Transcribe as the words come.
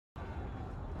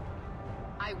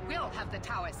I will have the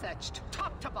tower searched,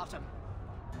 top to bottom.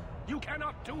 You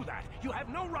cannot do that! You have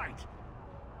no right!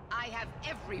 I have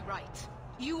every right.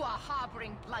 You are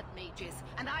harboring blood mages,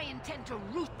 and I intend to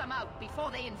root them out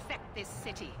before they infect this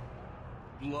city.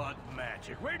 Blood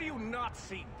magic? Where do you not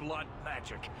see blood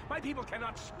magic? My people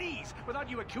cannot sneeze without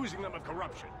you accusing them of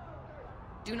corruption.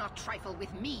 Do not trifle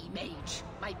with me, mage.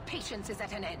 My patience is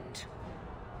at an end.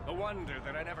 A wonder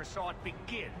that I never saw it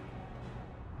begin.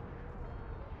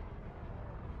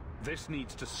 This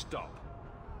needs to stop.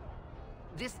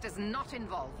 This does not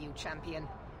involve you, champion.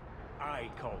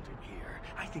 I called him here.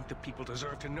 I think the people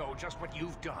deserve to know just what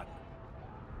you've done.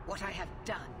 What I have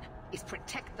done is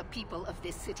protect the people of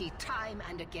this city time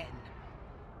and again.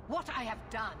 What I have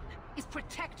done is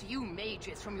protect you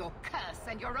mages from your curse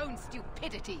and your own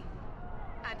stupidity.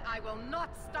 And I will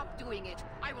not stop doing it.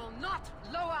 I will not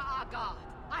lower our guard.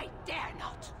 I dare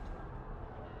not.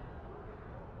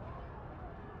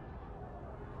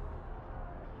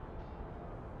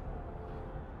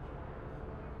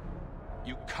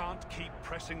 You can't keep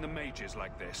pressing the mages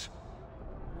like this.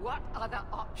 What other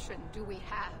option do we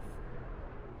have?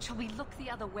 Shall we look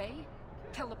the other way?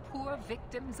 Tell the poor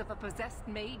victims of a possessed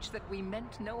mage that we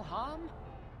meant no harm?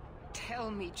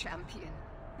 Tell me, champion,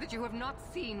 that you have not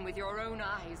seen with your own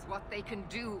eyes what they can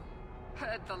do.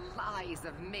 Heard the lies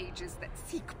of mages that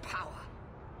seek power.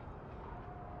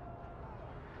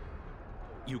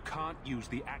 You can't use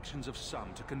the actions of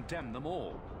some to condemn them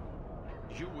all.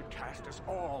 You would cast us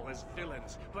all as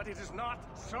villains, but it is not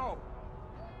so!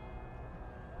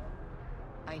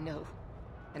 I know,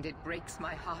 and it breaks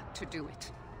my heart to do it.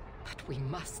 But we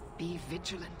must be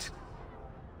vigilant.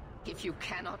 If you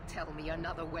cannot tell me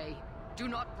another way, do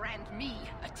not brand me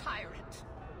a tyrant.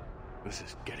 This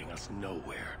is getting us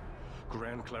nowhere.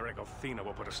 Grand Cleric Athena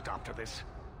will put a stop to this.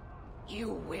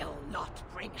 You will not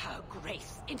bring her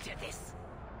grace into this.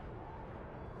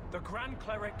 The Grand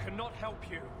Cleric cannot help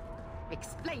you.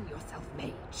 Explain yourself,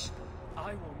 mage.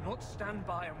 I will not stand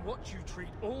by and watch you treat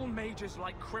all mages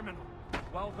like criminals,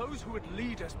 while those who would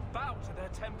lead us bow to their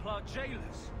Templar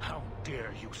jailers. How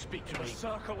dare you speak to The me?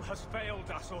 Circle has failed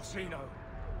us, Orsino.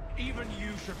 Even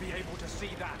you should be able to see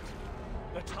that.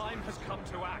 The time has come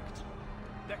to act.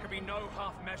 There can be no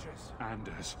half measures.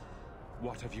 Anders,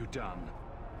 what have you done?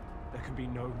 There can be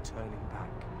no turning back.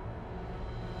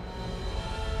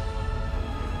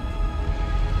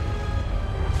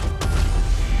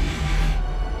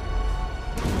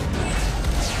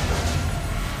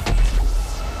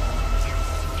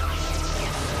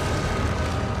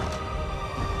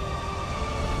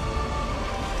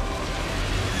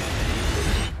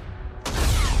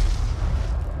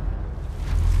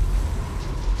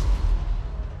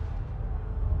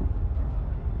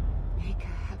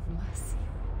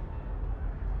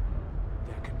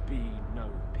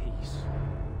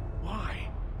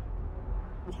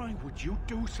 Why would you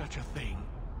do such a thing?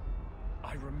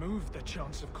 I removed the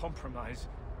chance of compromise,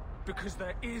 because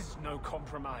there is no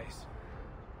compromise.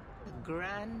 The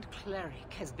Grand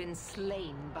Cleric has been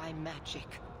slain by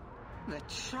magic. The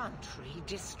Chantry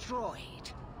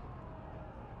destroyed.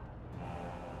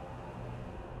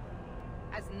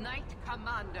 As Knight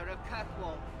Commander of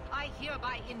Kirkwall, I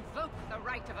hereby invoke the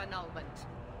right of annulment.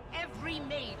 Every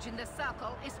mage in the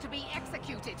Circle is to be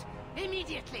executed,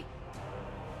 immediately!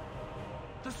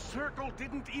 The Circle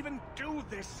didn't even do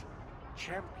this!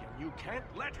 Champion, you can't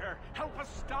let her! Help us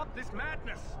stop this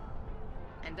madness!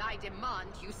 And I demand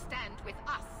you stand with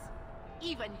us.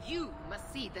 Even you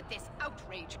must see that this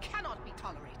outrage cannot be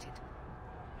tolerated.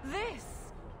 This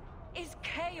is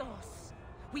chaos.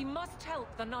 We must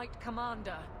help the Knight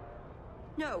Commander.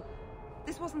 No,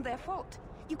 this wasn't their fault.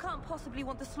 You can't possibly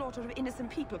want the slaughter of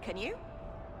innocent people, can you?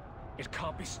 It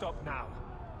can't be stopped now.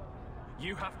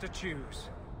 You have to choose.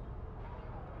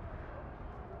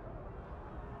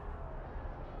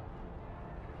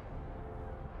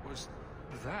 Was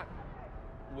that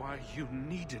why you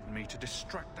needed me to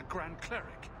distract the Grand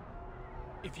Cleric?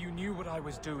 If you knew what I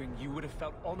was doing, you would have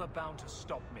felt honor-bound to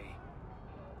stop me.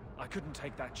 I couldn't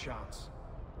take that chance.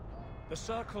 The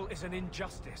Circle is an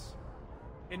injustice.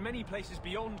 In many places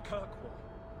beyond Kirkwall.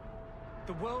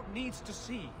 The world needs to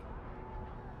see.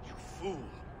 You fool!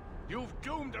 You've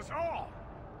doomed us all!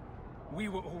 We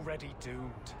were already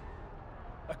doomed.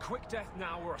 A quick death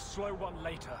now or a slow one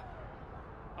later.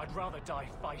 I'd rather die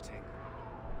fighting.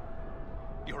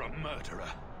 You're a murderer.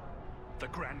 The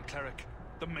Grand Cleric,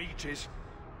 the mages,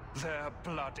 their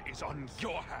blood is on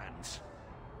your hands.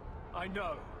 I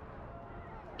know.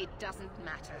 It doesn't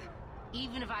matter.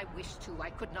 Even if I wished to, I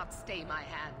could not stay my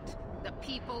hand. The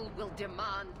people will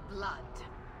demand blood.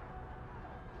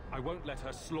 I won't let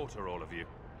her slaughter all of you.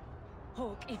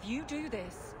 Hawke, if you do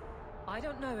this, I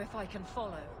don't know if I can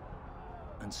follow.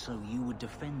 And so you would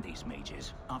defend these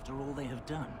mages, after all they have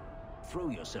done? Throw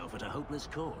yourself at a hopeless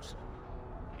cause?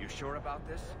 You sure about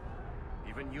this?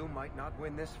 Even you might not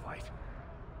win this fight.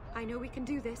 I know we can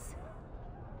do this.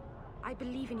 I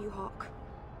believe in you, Hawk.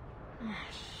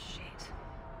 Shit.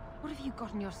 What have you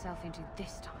gotten yourself into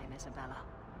this time, Isabella?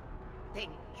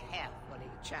 Think carefully,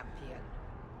 champion.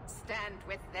 Stand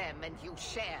with them and you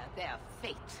share their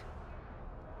fate.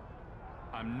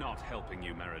 I'm not helping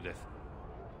you, Meredith.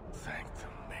 Thank the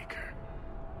Maker.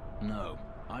 No,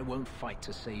 I won't fight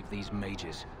to save these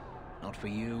mages. Not for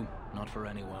you, not for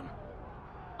anyone.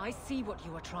 I see what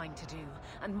you are trying to do,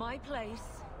 and my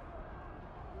place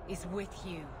is with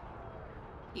you.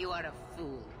 You are a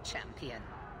fool, champion.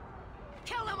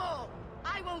 Kill them all!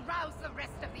 I will rouse the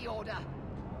rest of the Order.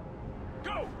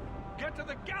 Go! Get to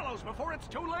the gallows before it's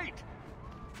too late!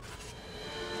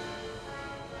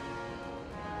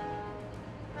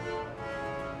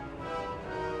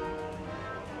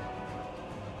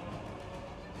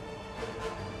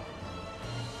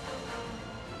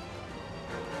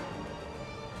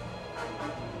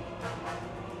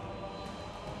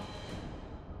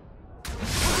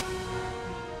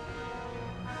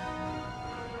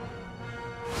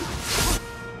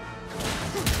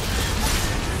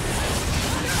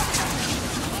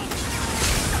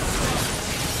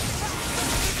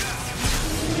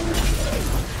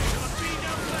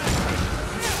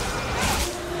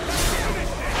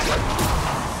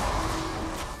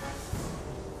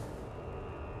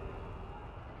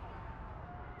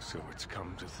 So it's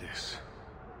come to this.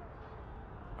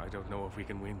 I don't know if we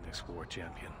can win this war,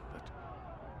 champion, but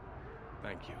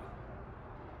thank you.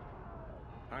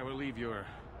 I will leave your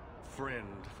friend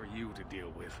for you to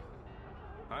deal with.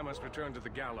 I must return to the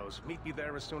gallows. Meet me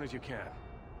there as soon as you can.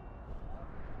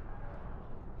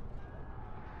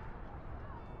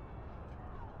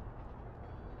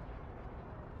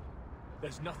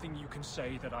 There's nothing you can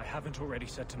say that I haven't already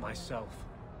said to myself.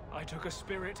 I took a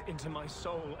spirit into my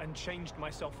soul and changed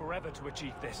myself forever to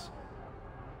achieve this.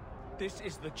 This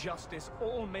is the justice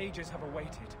all mages have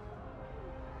awaited.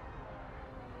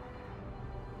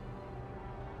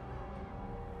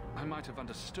 I might have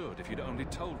understood if you'd only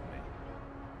told me.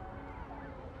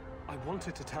 I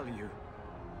wanted to tell you,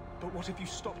 but what if you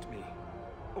stopped me?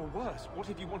 Or worse, what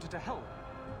if you wanted to help?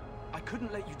 I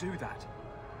couldn't let you do that.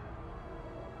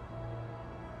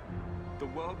 The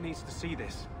world needs to see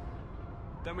this.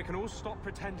 Then we can all stop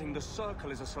pretending the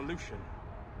Circle is a solution.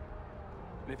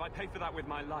 And if I pay for that with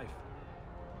my life,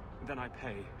 then I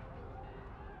pay.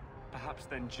 Perhaps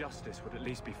then justice would at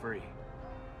least be free.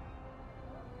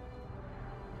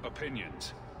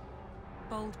 Opinions?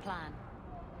 Bold plan.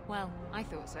 Well, I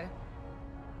thought so.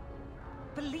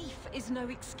 Belief is no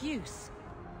excuse.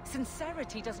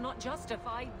 Sincerity does not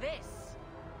justify this.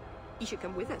 He should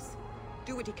come with us.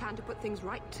 Do what he can to put things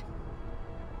right.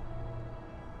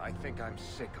 I think I'm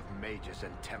sick of mages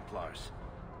and Templars.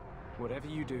 Whatever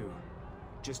you do,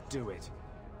 just do it.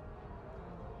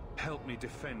 Help me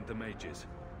defend the mages.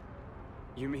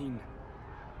 You mean,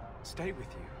 stay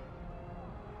with you?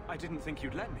 I didn't think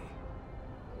you'd let me.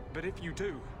 But if you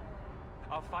do,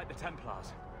 I'll fight the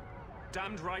Templars.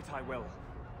 Damned right I will.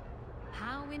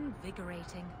 How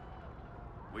invigorating.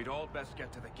 We'd all best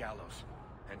get to the gallows.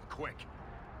 And quick.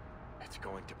 It's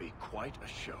going to be quite a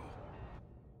show.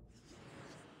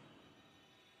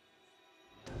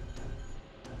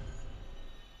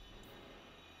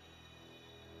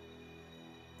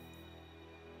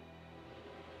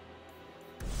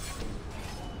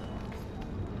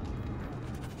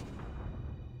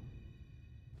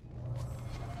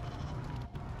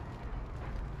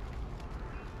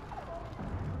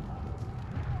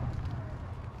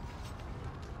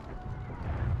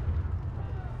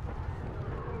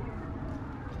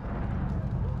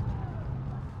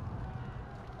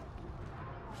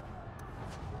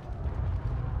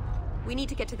 We need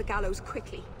to get to the gallows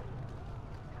quickly.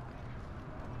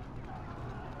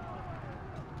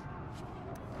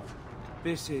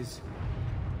 This is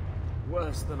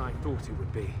worse than I thought it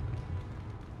would be.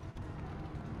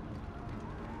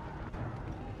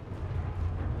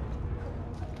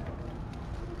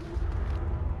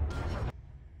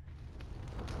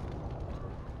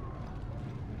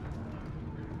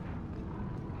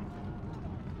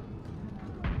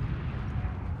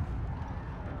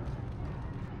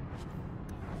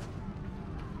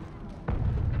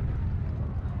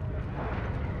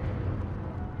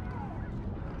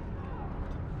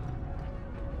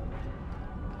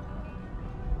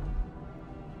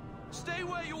 Stay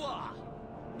where you are!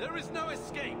 There is no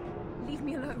escape! Leave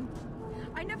me alone.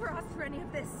 I never asked for any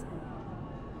of this.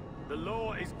 The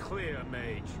law is clear,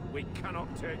 mage. We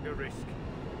cannot take the risk.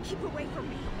 Keep away from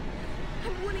me.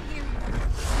 I'm warning you.